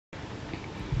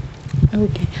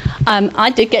Okay. I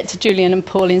did get to Julian and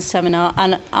Pauline's seminar,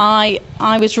 and I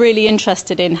was really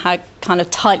interested in how kind of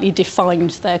tightly defined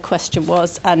their question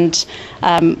was, and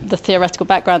the theoretical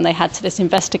background they had to this,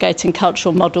 investigating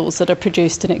cultural models that are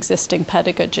produced in existing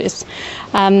pedagogies.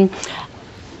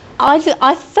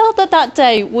 I felt that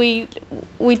day we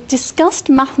discussed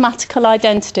mathematical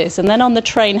identities, and then on the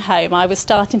train home I was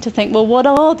starting to think, well, what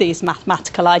are these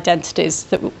mathematical identities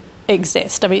that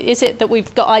exist? I mean, is it that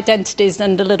we've got identities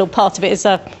and a little part of it is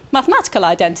a mathematical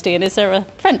identity, and is there a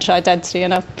French identity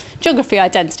and a geography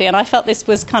identity? And I felt this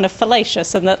was kind of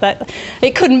fallacious, and that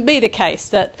it couldn't be the case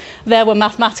that there were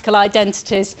mathematical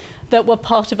identities that were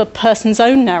part of a person's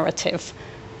own narrative,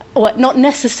 or not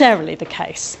necessarily the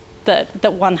case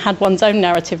that one had one's own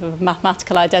narrative of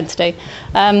mathematical identity.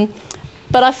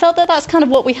 But I felt that that's kind of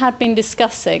what we had been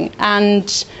discussing,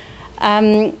 and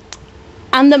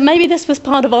that maybe this was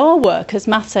part of our work as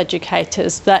maths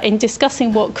educators, that in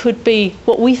discussing what could be,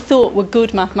 what we thought were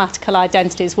good mathematical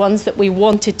identities, ones that we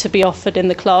wanted to be offered in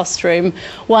the classroom,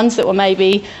 ones that were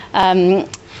maybe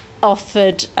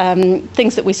offered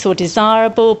things that we saw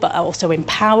desirable but also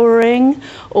empowering,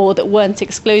 or that weren't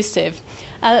exclusive,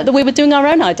 that we were doing our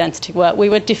own identity work. We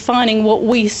were defining what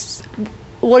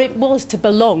it was to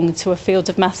belong to a field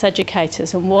of maths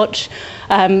educators, and what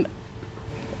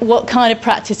kind of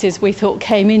practices we thought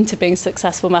came into being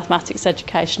successful mathematics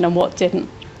education and what didn't.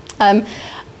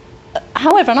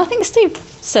 However, and I think Steve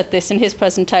said this in his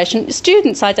presentation,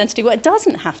 students' identity work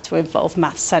doesn't have to involve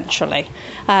maths centrally.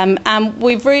 And I've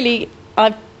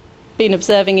been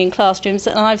observing in classrooms,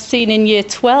 and I've seen in year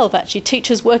 12 actually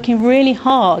teachers working really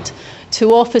hard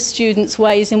to offer students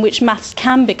ways in which maths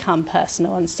can become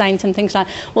personal and saint, and things like,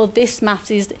 well, this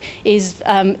maths is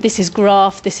this is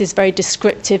graph, this is very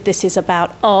descriptive, this is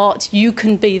about art, you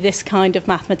can be this kind of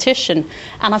mathematician.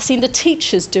 And I've seen the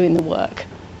teachers doing the work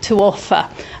to offer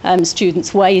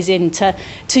students ways into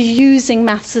using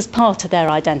maths as part of their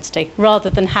identity, rather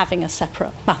than having a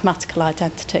separate mathematical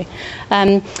identity.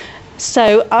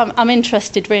 So I'm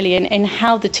interested really in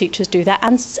how the teachers do that,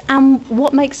 and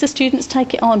what makes the students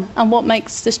take it on, and what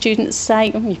makes the students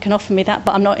say, you can offer me that,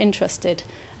 but I'm not interested.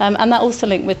 And that also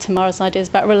linked with Tamara's ideas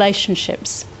about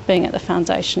relationships being at the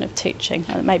foundation of teaching.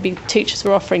 Maybe teachers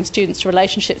were offering students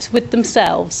relationships with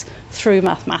themselves through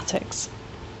mathematics.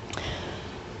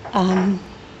 That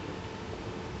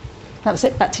was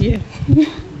it. Back to you.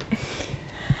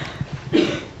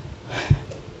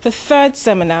 The third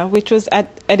seminar, which was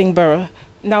at Edinburgh.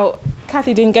 Now,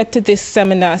 Cathy didn't get to this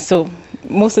seminar, so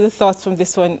most of the thoughts from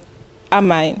this one are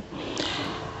mine.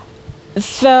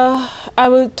 I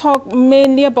will talk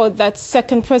mainly about that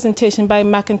second presentation by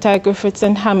McIntyre, Griffiths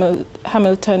and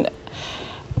Hamilton.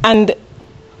 And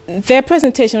their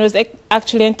presentation was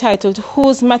actually entitled,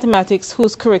 Whose Mathematics,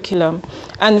 Whose Curriculum?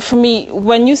 And for me,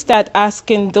 when you start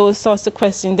asking those sorts of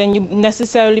questions, then you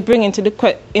necessarily bring into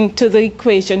the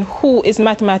equation, who is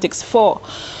mathematics for?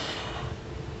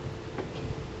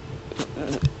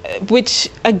 Which,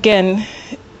 again,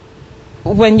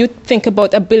 when you think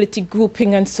about ability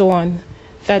grouping and so on,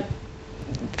 that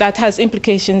has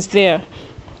implications there.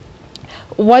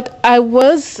 One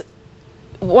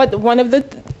of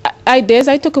the ideas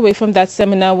I took away from that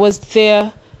seminar was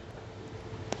they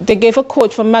gave a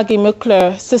quote from Maggie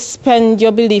McClure, suspend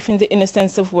your belief in the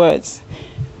innocence of words.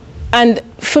 And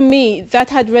for me, that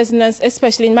had resonance,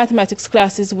 especially in mathematics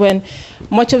classes, when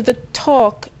much of the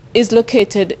talk is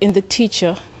located in the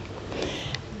teacher.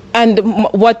 And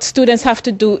what students have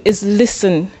to do is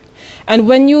listen. And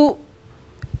when you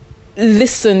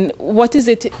listen, what is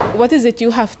it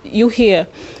you hear?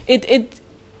 It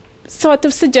sort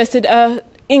of suggested a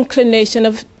inclination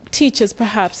of teachers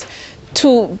perhaps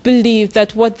to believe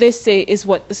that what they say is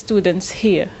what the students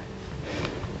hear.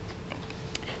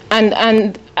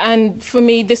 And for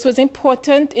me, this was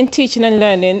important in teaching and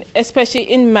learning, especially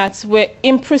in maths, where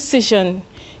imprecision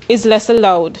is less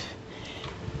allowed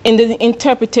in the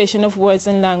interpretation of words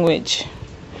and language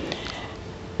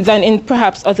than in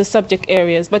perhaps other subject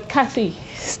areas. But Cathy,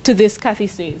 to this, Cathy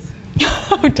says.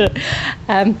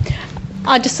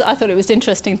 I thought it was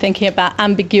interesting thinking about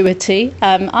ambiguity.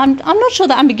 I'm not sure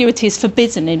that ambiguity is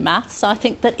forbidden in maths. I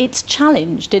think that it's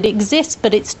challenged. It exists,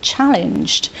 but it's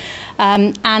challenged,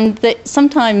 and that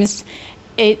sometimes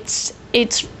it's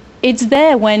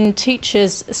there when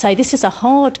teachers say this is a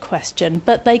hard question,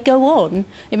 but they go on.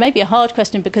 It may be a hard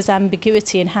question because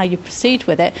ambiguity in how you proceed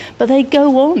with it, but they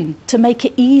go on to make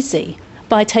it easy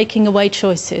by taking away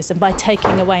choices and by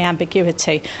taking away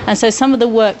ambiguity. And so some of the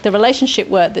work, the relationship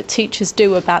work that teachers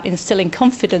do about instilling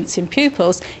confidence in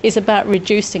pupils, is about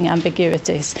reducing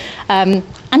ambiguities and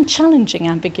challenging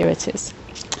ambiguities.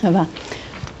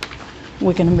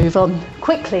 we're going to move on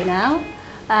quickly now.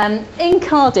 In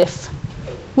Cardiff,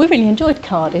 we really enjoyed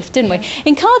Cardiff, didn't we?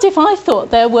 In Cardiff, I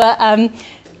thought there were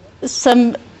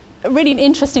some really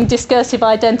interesting discursive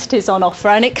identities on offer,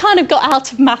 and it kind of got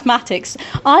out of mathematics.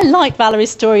 I like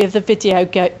Valerie's story of the video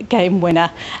game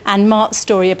winner and Mark's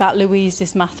story about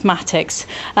Louise's mathematics.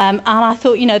 And I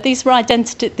thought, these were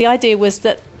the idea was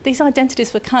that these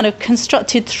identities were kind of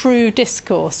constructed through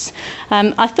discourse.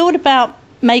 I thought about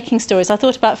making stories. I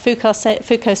thought about Foucault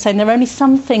saying there are only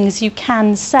some things you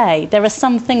can say. There are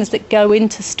some things that go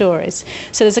into stories.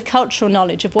 So there's a cultural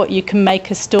knowledge of what you can make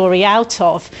a story out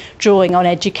of, drawing on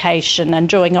education and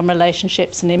drawing on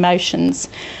relationships and emotions.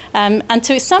 And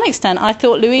to some extent, I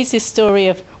thought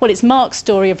it's Mark's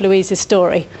story of Louise's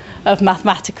story of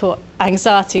mathematical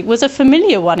anxiety was a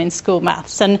familiar one in school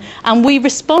maths, and we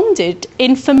responded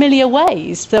in familiar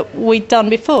ways that we'd done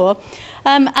before.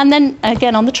 And then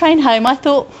again on the train home, I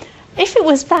thought, if it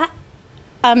was that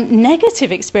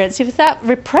negative experience, if it was that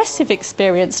repressive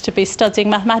experience to be studying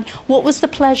mathematics, what was the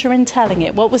pleasure in telling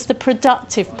it? What was the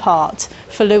productive part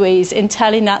for Louise in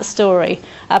telling that story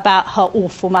about her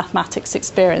awful mathematics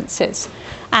experiences?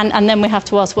 And then we have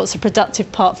to ask, what's the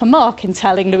productive part for Mark in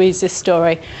telling Louise's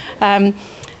story? So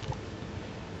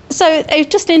it was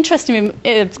just interesting.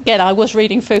 Again, I was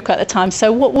reading Foucault at the time.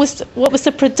 So what was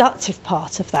the productive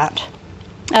part of that?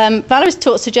 Valerie's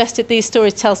talk suggested these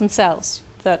stories tell themselves,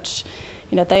 that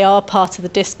they are part of the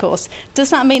discourse. Does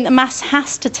that mean that maths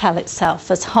has to tell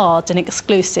itself as hard and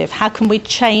exclusive? How can we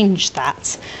change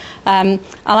that? I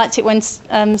liked it when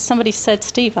somebody said,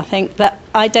 Steve, I think, that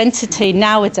identity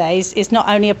nowadays is not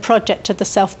only a project of the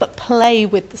self, but play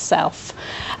with the self.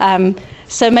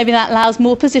 So maybe that allows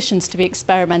more positions to be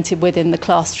experimented with in the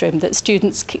classroom, that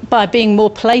students, by being more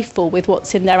playful with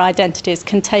what's in their identities,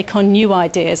 can take on new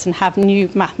ideas and have new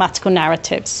mathematical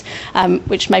narratives,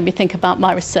 which made me think about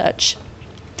my research.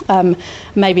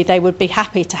 Maybe they would be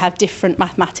happy to have different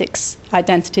mathematics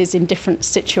identities in different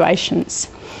situations.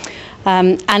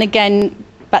 And again,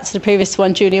 back to the previous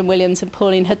one, Julian Williams and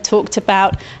Pauline had talked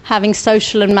about having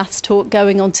social and maths talk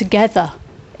going on together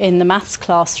in the maths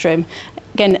classroom.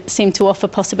 Again, it seemed to offer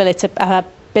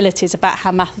abilities about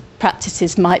how math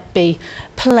practices might be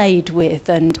played with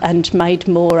and made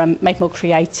more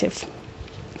creative.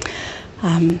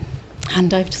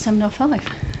 Hand over to Seminar 5.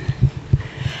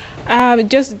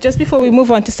 Just before we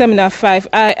move on to Seminar 5,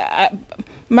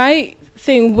 my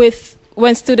thing with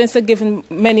when students are given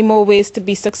many more ways to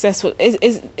be successful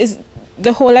is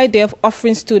the whole idea of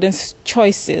offering students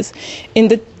choices in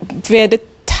the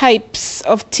types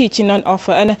of teaching on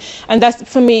offer, and that's,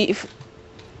 for me,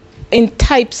 in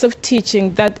types of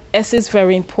teaching, that S is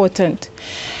very important,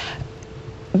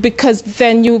 because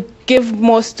then you give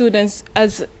more students,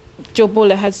 as Joe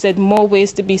Bowler had said, more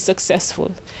ways to be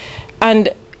successful. And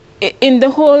in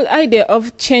the whole idea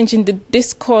of changing the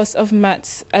discourse of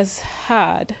maths as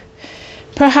hard,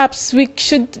 perhaps we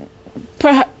should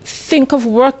think of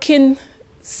working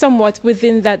somewhat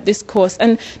within that discourse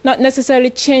and not necessarily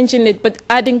changing it, but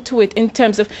adding to it in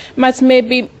terms of maths may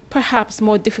be perhaps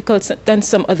more difficult than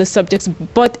some other subjects,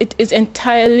 but it is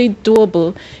entirely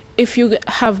doable if you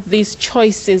have these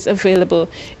choices available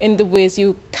in the ways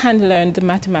you can learn the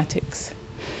mathematics.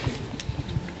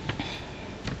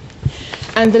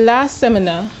 And the last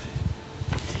seminar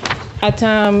at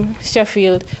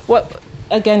Sheffield,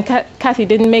 again, Cathy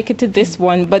didn't make it to this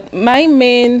one, but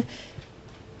one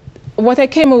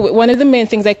of the main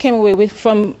things I came away with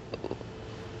from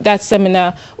that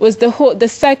seminar was the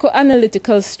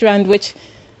psychoanalytical strand, which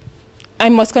I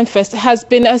must confess has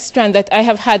been a strand that I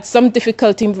have had some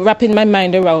difficulty wrapping my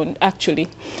mind around, actually.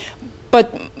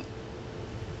 But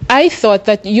I thought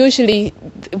that usually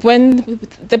when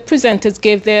the presenters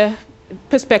gave their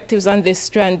perspectives on this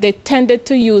strand, they tended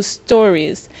to use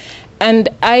stories. And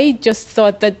I just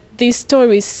thought that these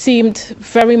stories seemed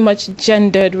very much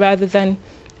gendered rather than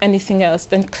anything else,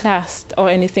 than classed or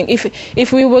anything.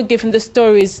 If we were given the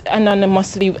stories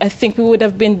anonymously, I think we would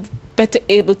have been better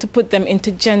able to put them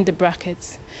into gender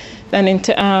brackets than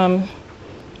into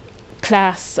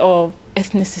class or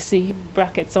ethnicity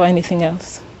brackets or anything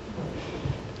else.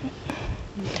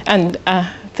 And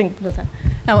I think that.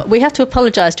 Now, we have to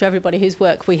apologise to everybody whose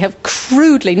work we have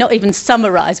crudely not even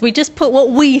summarised. We just put what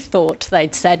we thought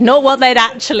they'd said, not what they'd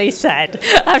actually said.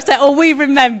 Or we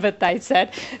remembered they'd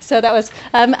said. So that was...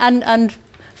 And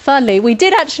finally, we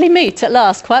did actually meet at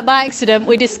last, quite by accident.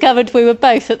 We discovered we were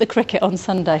both at the cricket on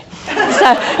Sunday.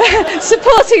 So,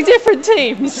 supporting different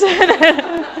teams. So,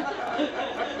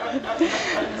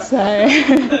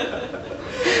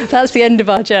 that's the end of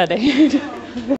our journey.